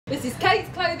This is Kate's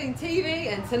Clothing TV,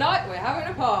 and tonight we're having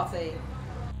a party.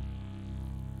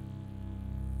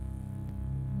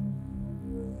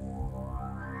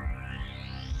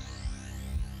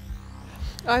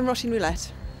 I'm Roisin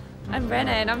Roulette. I'm Brenna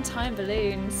and I'm tying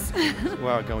balloons.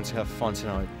 We're going to have fun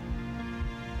tonight.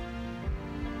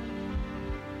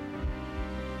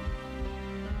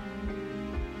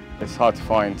 It's hard to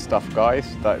find stuff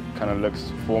guys that kind of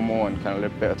looks formal and kind of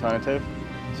a bit alternative.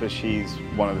 So she's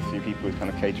one of the few people who's kind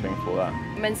of catering for that.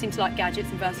 Men seem to like gadgets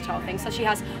and versatile things. So she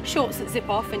has shorts that zip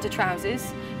off into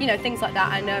trousers, you know, things like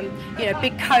that. And, you know,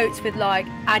 big coats with like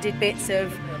added bits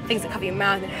of things that cover your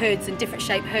mouth and hoods and different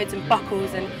shaped hoods and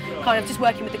buckles and kind of just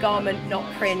working with the garment,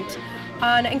 not print.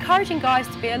 And encouraging guys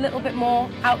to be a little bit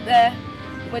more out there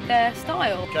with their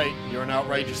style. Kate, you're an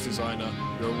outrageous designer,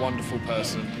 you're a wonderful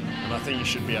person, and I think you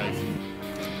should behave.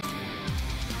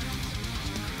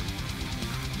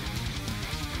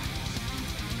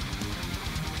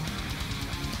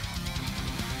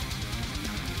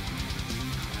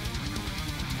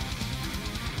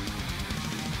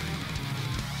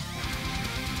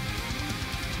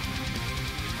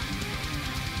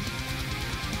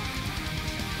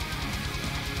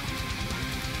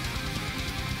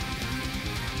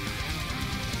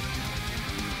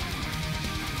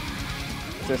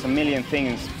 There's a million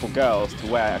things for girls to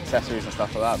wear, accessories and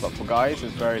stuff like that, but for guys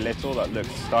there's very little that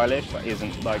looks stylish but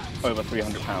isn't like over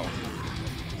 £300.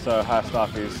 So her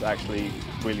stuff is actually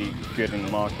really good in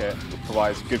the market. It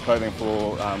provides good clothing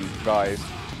for guys.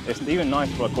 It's even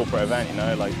nice for a corporate event, you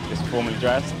know, like it's formally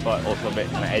dressed but also a bit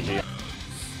kind of edgy.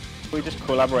 We're just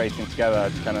collaborating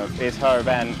together to kind of, it's her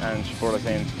event and she brought us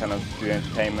in to kind of do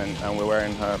entertainment, and we're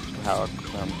wearing her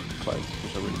clothes,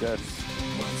 which are really good.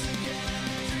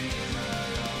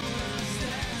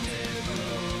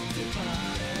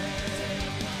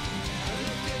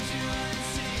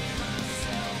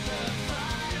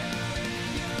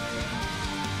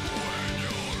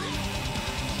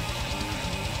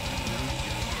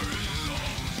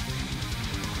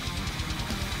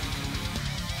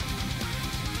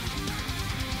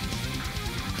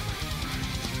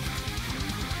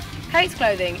 Kate's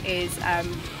clothing is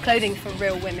clothing for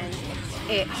real women.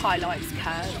 It highlights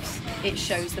curves, it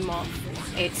shows them off.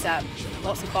 It's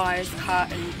lots of bars,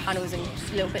 cut and panels and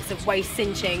little bits of waist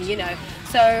cinching, you know.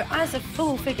 So as a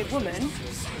full-figured woman,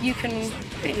 you can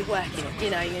really work it, you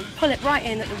know. You can pull it right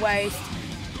in at the waist,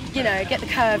 you know, get the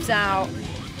curves out.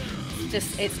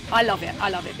 I love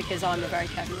it because I'm a very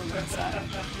curvy woman,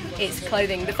 so it's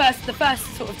clothing. The first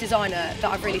sort of designer that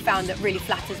I've really found that really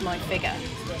flatters my figure,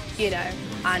 you know,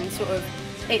 and sort of,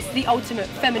 it's the ultimate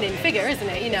feminine figure, isn't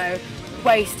it, you know,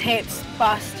 waist, hips,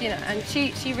 bust, you know, and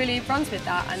she really runs with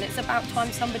that, and it's about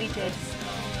time somebody did.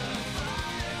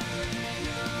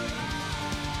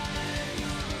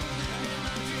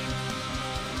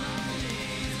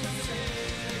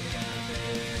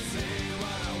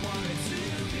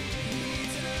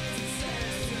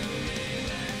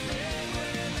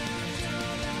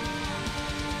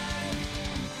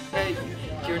 Hey,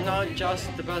 you're not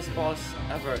just the best boss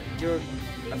ever, you're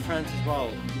a friend as well.